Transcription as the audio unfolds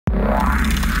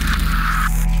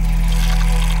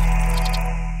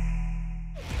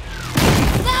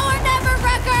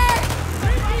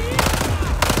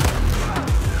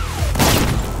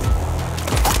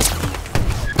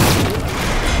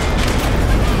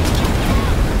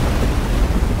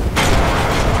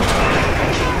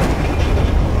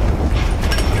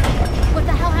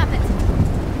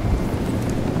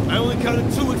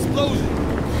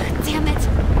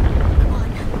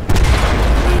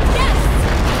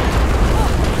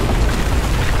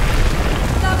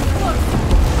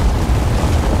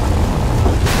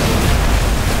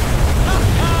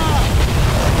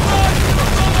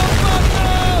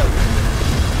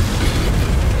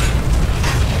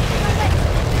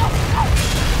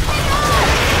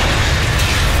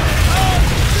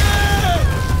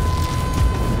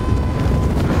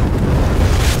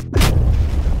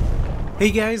Hey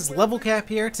guys, LevelCap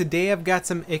here. Today I've got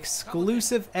some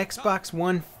exclusive Xbox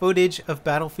One footage of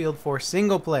Battlefield 4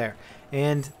 single player.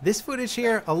 And this footage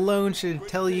here alone should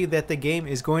tell you that the game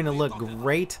is going to look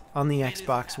great on the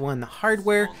Xbox One. The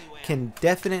hardware can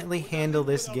definitely handle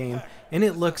this game, and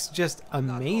it looks just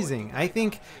amazing. I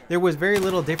think there was very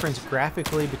little difference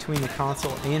graphically between the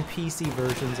console and PC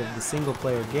versions of the single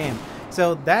player game.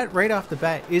 So that right off the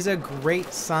bat is a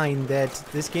great sign that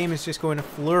this game is just going to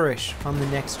flourish on the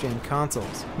next gen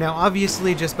consoles. Now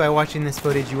obviously just by watching this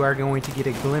footage you are going to get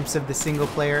a glimpse of the single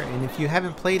player, and if you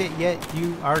haven't played it yet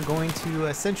you are going to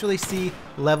essentially see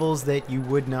levels that you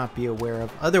would not be aware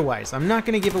of otherwise. I'm not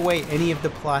going to give away any of the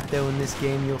plot though in this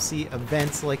game. You'll see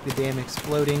events like the dam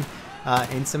exploding,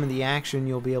 and some of the action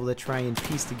you'll be able to try and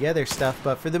piece together stuff,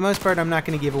 but for the most part I'm not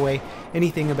going to give away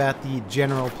anything about the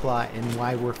general plot and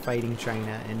why we're fighting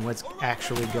China and what's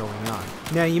actually going on.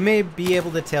 Now you may be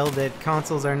able to tell that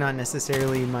consoles are not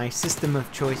necessarily my system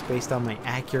of choice based on my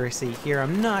accuracy here.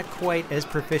 I'm not quite as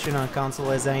proficient on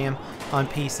console as I am on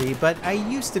PC, but I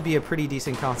used to be a pretty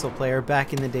decent console player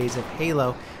back in the days of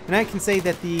Halo, and I can say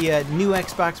that the new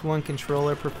Xbox One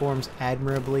controller performs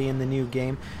admirably in the new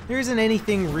game. There isn't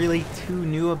anything really too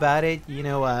new about it. You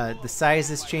know, the size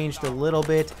has changed a little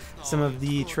bit. Some of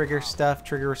the trigger stuff,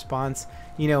 trigger response,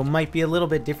 you know, might be a little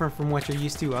bit different from what you're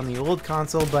used to on the old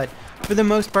console, but for the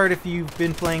most part, if you've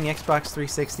been playing Xbox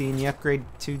 360 and you upgrade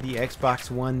to the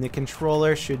Xbox One, the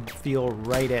controller should feel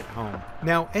right at home.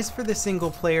 Now, as for the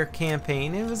single player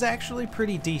campaign, it was actually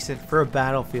pretty decent for a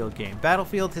Battlefield game.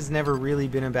 Battlefield has never really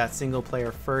been about single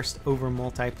player first over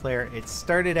multiplayer. It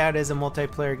started out as a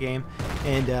multiplayer game,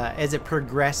 and as it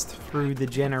progressed through the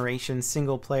generations,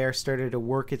 single player started to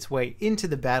work its way into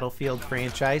the Battlefield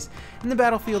franchise, and the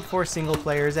Battlefield 4 single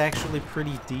player is actually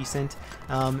pretty decent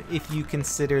if you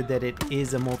consider that it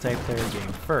is a multiplayer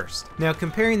game first. Now,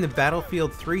 comparing the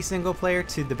Battlefield 3 single player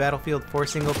to the Battlefield 4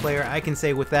 single player, I can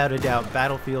say without a doubt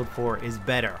Battlefield 4 is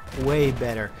better, way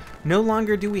better. No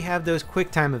longer do we have those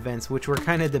quick time events, which were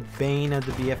kind of the bane of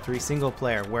the BF3 single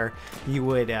player, where you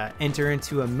would enter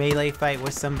into a melee fight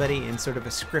with somebody in sort of a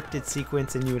scripted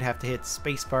sequence, and you would have to hit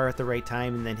spacebar at the right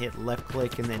time and then hit left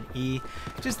click and then E.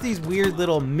 Just these weird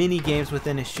little mini games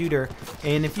within a shooter,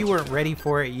 and if you weren't ready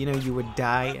for it, you know, you would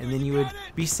die and then you would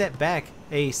be set back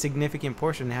a significant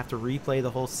portion and have to replay the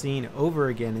whole scene over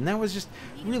again, and that was just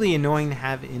really annoying to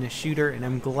have in a shooter, and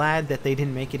I'm glad that they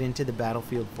didn't make it into the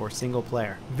Battlefield 4 single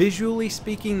player. Visually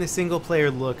speaking, the single player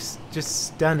looks just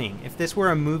stunning. If this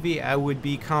were a movie, I would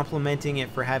be complimenting it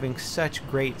for having such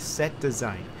great set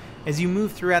design. As you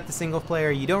move throughout the single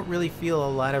player, you don't really feel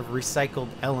a lot of recycled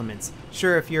elements.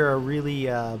 Sure, if you're a really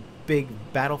big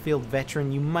Battlefield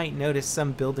veteran, you might notice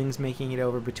some buildings making it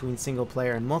over between single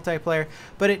player and multiplayer,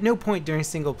 but at no point during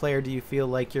single player do you feel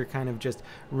like you're kind of just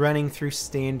running through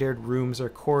standard rooms or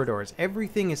corridors.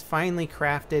 Everything is finely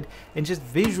crafted and just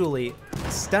visually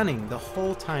stunning the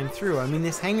whole time through. I mean,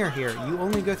 this hangar here, you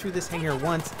only go through this hangar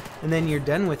once and then you're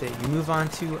done with it. You move on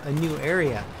to a new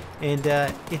area, and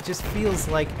it just feels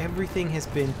like everything has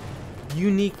been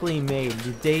uniquely made.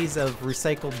 The days of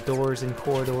recycled doors and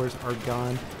corridors are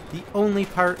gone. The only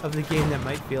part of the game that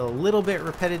might feel a little bit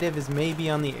repetitive is maybe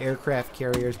on the aircraft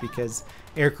carriers, because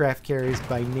aircraft carriers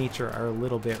by nature are a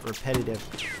little bit repetitive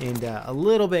and a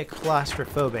little bit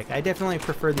claustrophobic. I definitely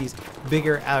prefer these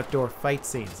bigger outdoor fight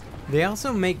scenes. They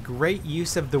also make great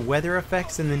use of the weather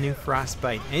effects in the new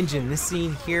Frostbite engine. This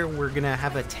scene here, we're gonna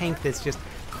have a tank that's just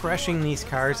crushing these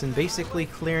cars and basically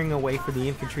clearing a way for the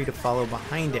infantry to follow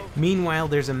behind it. Meanwhile,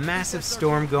 there's a massive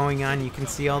storm going on. You can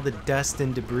see all the dust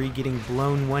and debris getting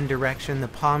blown one direction. The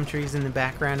palm trees in the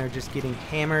background are just getting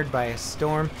hammered by a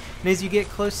storm. And as you get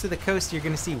close to the coast, you're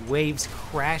going to see waves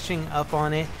crashing up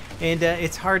on it. And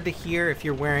it's hard to hear if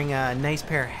you're wearing a nice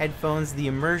pair of headphones. The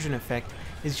immersion effect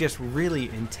is just really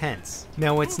intense.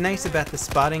 Now, what's nice about the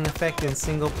spotting effect in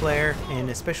single player, and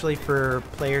especially for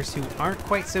players who aren't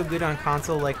quite so good on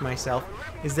console like myself,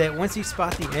 is that once you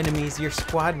spot the enemies, your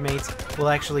squad mates will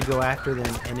actually go after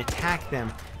them and attack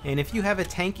them. And if you have a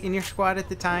tank in your squad at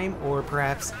the time, or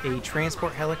perhaps a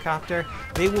transport helicopter,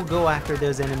 they will go after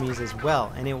those enemies as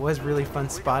well. And it was really fun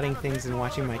spotting things and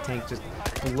watching my tank just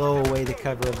blow away the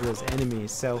cover of those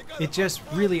enemies. So it just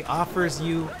really offers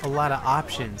you a lot of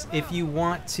options. If you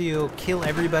want to kill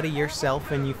everybody yourself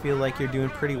and you feel like you're doing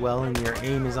pretty well and your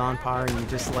aim is on par and you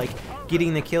just like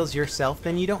getting the kills yourself,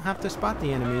 then you don't have to spot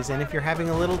the enemies. And if you're having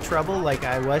a little trouble like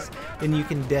I was, then you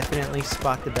can definitely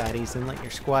spot the baddies and let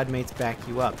your squad mates back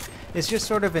you up. It's just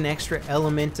sort of an extra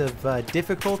element of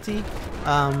difficulty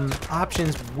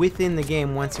options within the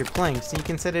game once you're playing. So you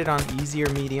can set it on easy or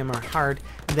medium or hard,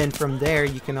 and then from there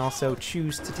you can also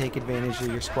choose to take advantage of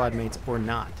your squad mates or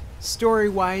not.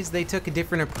 Story-wise, they took a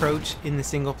different approach in the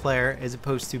single player as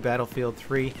opposed to Battlefield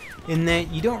 3, in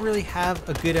that you don't really have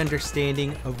a good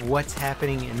understanding of what's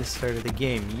happening in the start of the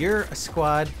game. You're a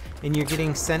squad and you're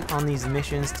getting sent on these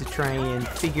missions to try and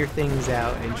figure things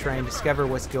out and try and discover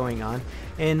what's going on.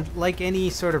 And like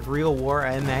any sort of real war,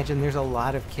 I imagine there's a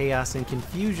lot of chaos and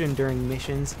confusion during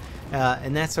missions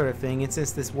and that sort of thing. And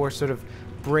since this war sort of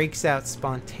breaks out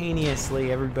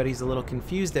spontaneously, everybody's a little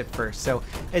confused at first. So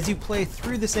as you play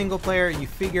through the single player, you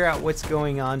figure out what's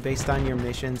going on based on your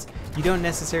missions. You don't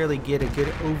necessarily get a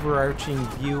good overarching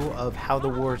view of how the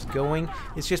war's going.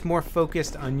 It's just more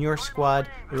focused on your squad,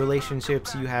 the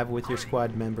relationships you have with your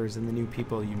squad members, and the new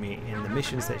people you meet, and the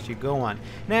missions that you go on.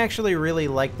 And I actually really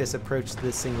like this approach to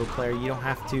the single player. You don't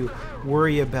have to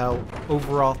worry about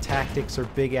overall tactics or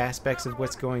big aspects of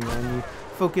what's going on. You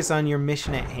focus on your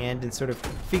mission at hand and sort of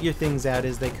figure things out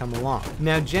as they come along.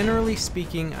 Now, generally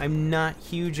speaking, I'm not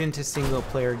huge into single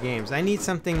player games. I need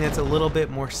something that's a little bit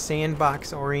more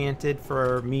sandbox oriented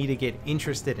for me to get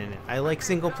interested in it. I like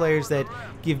single players that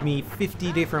give me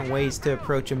 50 different ways to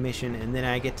approach a mission, and then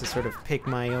I get to sort of pick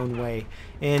my own way.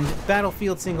 And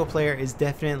Battlefield single player is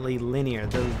definitely linear.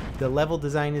 The level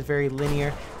design is very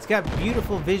linear. It's got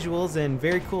beautiful visuals and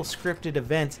very cool scripted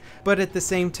events, but at the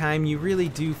same time you really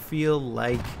do feel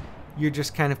like you're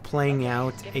just kind of playing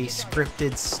out a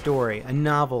scripted story, a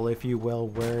novel if you will,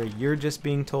 where you're just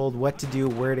being told what to do,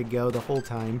 where to go the whole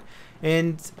time.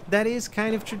 And that is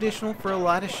kind of traditional for a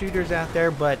lot of shooters out there,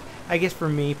 but I guess for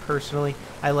me personally,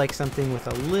 I like something with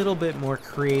a little bit more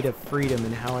creative freedom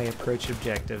in how I approach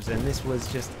objectives, and this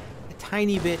was just a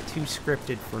tiny bit too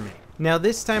scripted for me. Now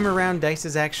this time around, DICE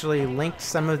has actually linked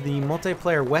some of the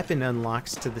multiplayer weapon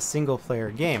unlocks to the single player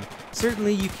game.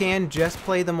 Certainly you can just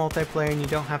play the multiplayer and you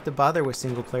don't have to bother with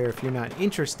single player if you're not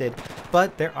interested,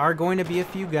 but there are going to be a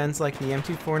few guns like the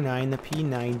M249, the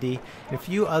P90, and a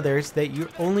few others that you're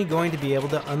only going to be able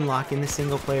to unlock in the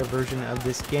single player version of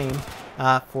this game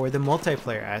for the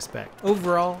multiplayer aspect.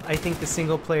 Overall, I think the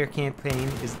single player campaign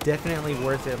is definitely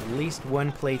worth at least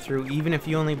one playthrough, even if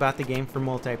you only bought the game for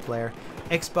multiplayer.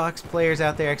 Xbox players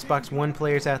out there, Xbox One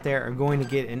players out there are going to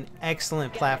get an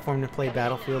excellent platform to play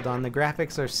Battlefield on. The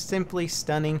graphics are simply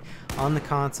stunning on the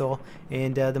console,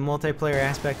 and the multiplayer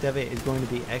aspect of it is going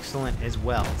to be excellent as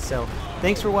well. So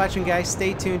thanks for watching, guys.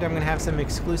 Stay tuned. I'm going to have some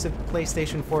exclusive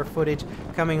PlayStation 4 footage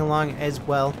coming along as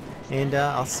well, and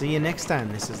I'll see you next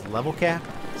time. This is LevelCap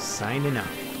signing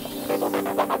off.